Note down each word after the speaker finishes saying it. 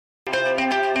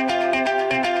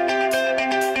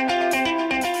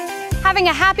Having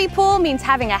a happy pool means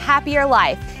having a happier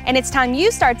life, and it's time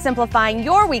you start simplifying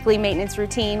your weekly maintenance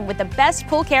routine with the best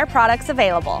pool care products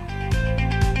available.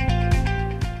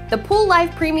 The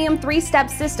Poolife Premium 3-Step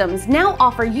Systems now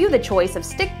offer you the choice of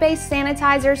stick-based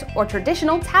sanitizers or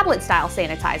traditional tablet-style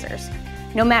sanitizers.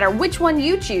 No matter which one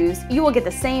you choose, you will get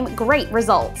the same great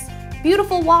results.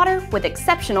 Beautiful water with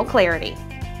exceptional clarity.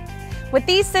 With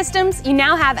these systems, you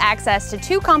now have access to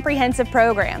 2 comprehensive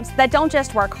programs that don't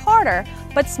just work harder,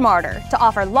 but smarter to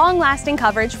offer long-lasting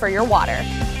coverage for your water.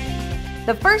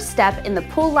 The first step in the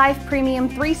Poolife Premium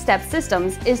 3-Step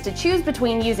Systems is to choose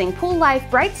between using Poolife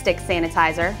Bright Stick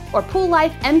Sanitizer or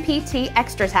Poolife MPT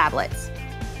Extra Tablets.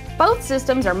 Both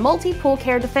systems are multi-pool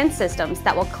care defense systems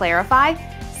that will clarify,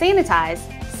 sanitize,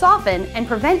 soften, and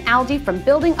prevent algae from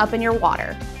building up in your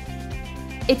water.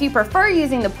 If you prefer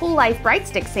using the Poolife Bright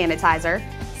Stick Sanitizer,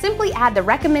 simply add the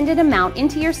recommended amount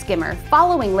into your skimmer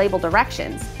following label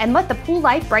directions and let the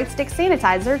Poolife Bright Stick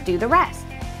Sanitizer do the rest.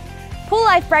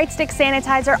 Poolife Bright Stick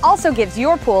Sanitizer also gives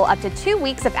your pool up to 2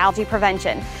 weeks of algae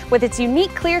prevention with its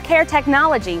unique Clear Care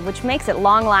technology, which makes it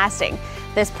long-lasting.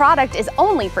 This product is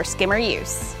only for skimmer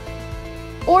use.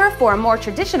 Or for a more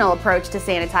traditional approach to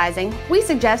sanitizing, we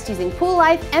suggest using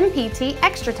Poolife MPT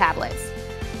Extra Tablets.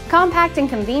 Compact and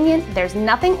convenient, there's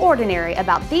nothing ordinary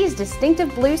about these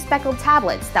distinctive blue speckled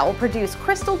tablets that will produce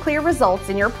crystal clear results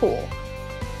in your pool.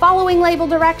 Following label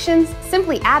directions,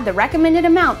 simply add the recommended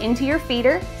amount into your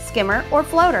feeder, skimmer, or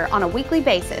floater on a weekly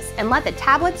basis and let the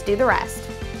tablets do the rest.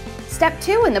 Step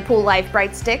 2 in the Poolife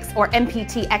Bright Sticks or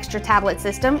MPT Extra Tablet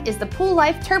system is the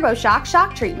Poolife Turbo Shock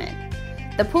Shock Treatment.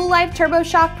 The Poolife Turbo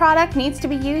Shock product needs to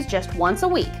be used just once a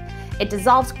week. It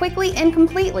dissolves quickly and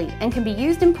completely and can be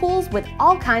used in pools with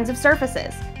all kinds of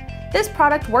surfaces. This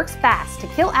product works fast to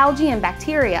kill algae and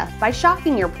bacteria by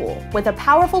shocking your pool with a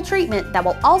powerful treatment that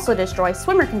will also destroy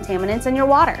swimmer contaminants in your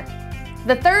water.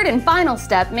 The third and final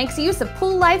step makes use of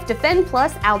Poolife Defend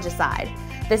Plus Algicide.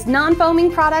 This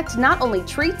non-foaming product not only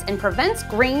treats and prevents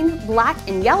green, black,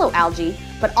 and yellow algae,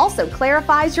 but also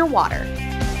clarifies your water.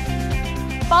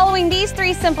 Following these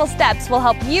 3 simple steps will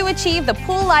help you achieve the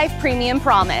Poolife Premium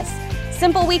Promise.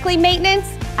 Simple weekly maintenance,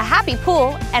 a happy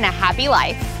pool, and a happy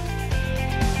life.